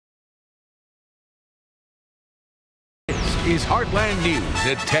is Heartland News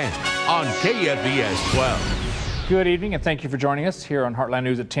at 10 on KFVS 12. Good evening and thank you for joining us here on Heartland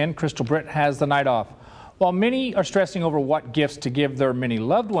News at 10. Crystal Britt has the night off. While many are stressing over what gifts to give their many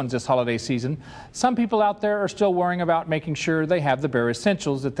loved ones this holiday season, some people out there are still worrying about making sure they have the bare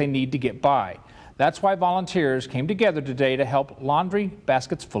essentials that they need to get by. That's why volunteers came together today to help Laundry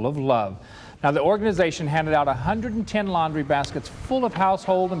Baskets Full of Love. Now, the organization handed out 110 laundry baskets full of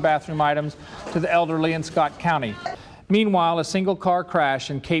household and bathroom items to the elderly in Scott County. Meanwhile, a single car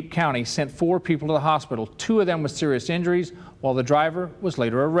crash in Cape County sent 4 people to the hospital, 2 of them with serious injuries, while the driver was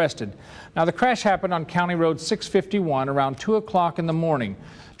later arrested. Now, the crash happened on County Road 651 around 2 o'clock in the morning.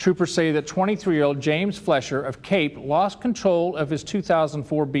 Troopers say that 23-year-old James Flesher of Cape lost control of his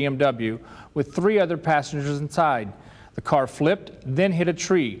 2004 BMW with 3 other passengers inside. The car flipped, then hit a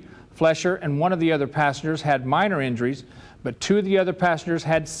tree. Flesher and 1 of the other passengers had minor injuries, but 2 of the other passengers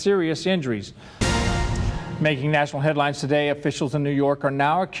had serious injuries. Making national headlines today, officials in New York are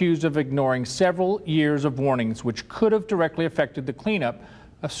now accused of ignoring several years of warnings which could have directly affected the cleanup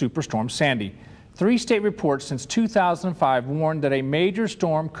of Superstorm Sandy. 3 state reports since 2005 warned that a major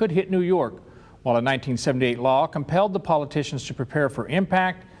storm could hit New York, while a 1978 law compelled the politicians to prepare for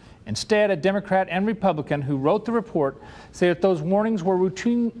impact. Instead, a Democrat and Republican who wrote the report say that those warnings were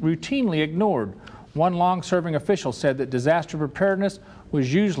routinely ignored. One long-serving official said that disaster preparedness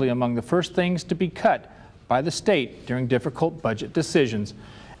was usually among the first things to be cut by the state during difficult budget decisions.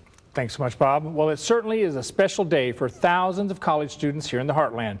 Thanks so much, Bob. Well, it certainly is a special day for thousands of college students here in the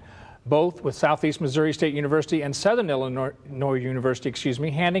Heartland, both with Southeast Missouri State University and Southern Illinois University,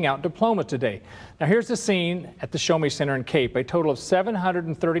 handing out diplomas today. Now, here's the scene at the Show Me Center in Cape. A total of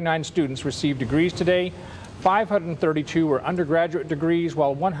 739 students received degrees today. 532 were undergraduate degrees,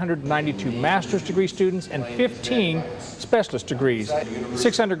 while 192 master's degree students and 15 specialist degrees.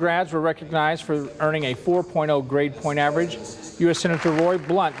 6 undergrads were recognized for earning a 4.0 grade point average. U.S. Senator Roy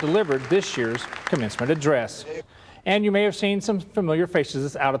Blunt delivered this year's commencement address. And you may have seen some familiar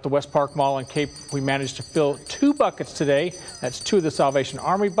faces out at the West Park Mall in Cape. We managed to fill 2 buckets today. That's 2 of the Salvation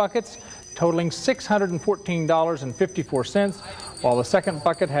Army buckets, totaling $614.54, while the second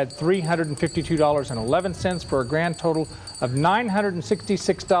bucket had $352.11 for a grand total of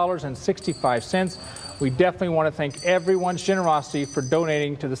 $966.65. We definitely want to thank everyone's generosity for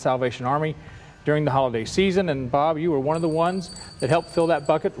donating to the Salvation Army during the holiday season. And Bob, you were one of the ones that helped fill that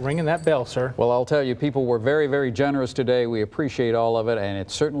bucket, ringing that bell, sir. Well, I'll tell you, people were very, very generous today. We appreciate all of it, and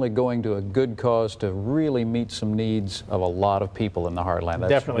it's certainly going to a good cause to really meet some needs of a lot of people in the Heartland. That's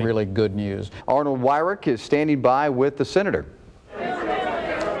definitely really good news. Arnold Wyrick is standing by with the senator.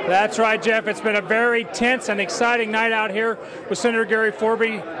 That's right, Jeff. It's been a very tense and exciting night out here with Senator Gary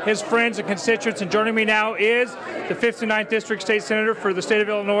Forby, his friends and constituents. And joining me now is the 59th District State Senator for the state of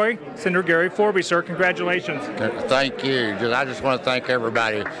Illinois, Senator Gary Forby. Sir, congratulations. Thank you. I just want to thank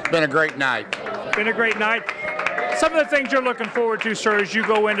everybody. It's been a great night. Been a great night. Some of the things you're looking forward to, sir, as you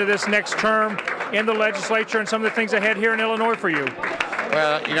go into this next term in the legislature, and some of the things ahead here in Illinois for you.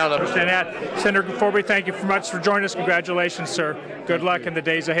 Well, you know, Senator Forby, thank you very much for joining us. Congratulations, sir. Good luck in the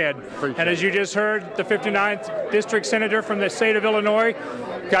days ahead. And as you just heard, the 59th District Senator from the state of Illinois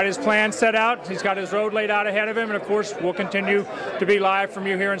got his plan set out. He's got his road laid out ahead of him. And, of course, we'll continue to be live from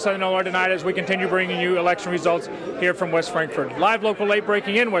you here in Southern Illinois tonight as we continue bringing you election results here from West Frankfort. Live local late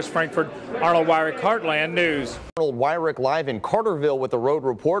breaking in West Frankfort, Arnold Wyrick, Heartland News. Arnold Wyrick live in Carterville with the road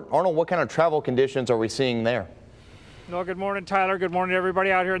report. Arnold, what kind of travel conditions are we seeing there? Well, good morning, Tyler. Good morning,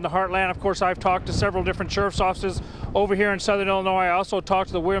 everybody out here in the Heartland. Of course, I've talked to several different sheriff's offices over here in Southern Illinois. I also talked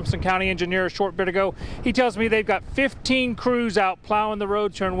to the Williamson County engineer a short bit ago. He tells me they've got 15 crews out plowing the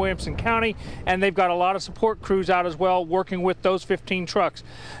roads here in Williamson County, and they've got a lot of support crews out as well working with those 15 trucks.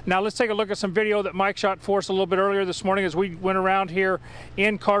 Now, let's take a look at some video that Mike shot for us a little bit earlier this morning as we went around here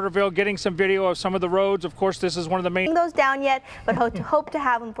in Carterville getting some video of some of the roads. Of course, this is one of the main... those down yet, but hope to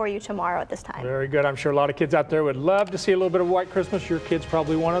have them for you tomorrow at this time. Very good. I'm sure a lot of kids out there would love to see a little bit of White Christmas. Your kid's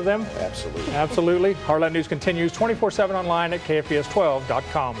probably one of them. Absolutely. Absolutely. Heartland News continues 24/7 online at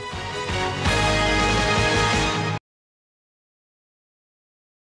KFVS12.com.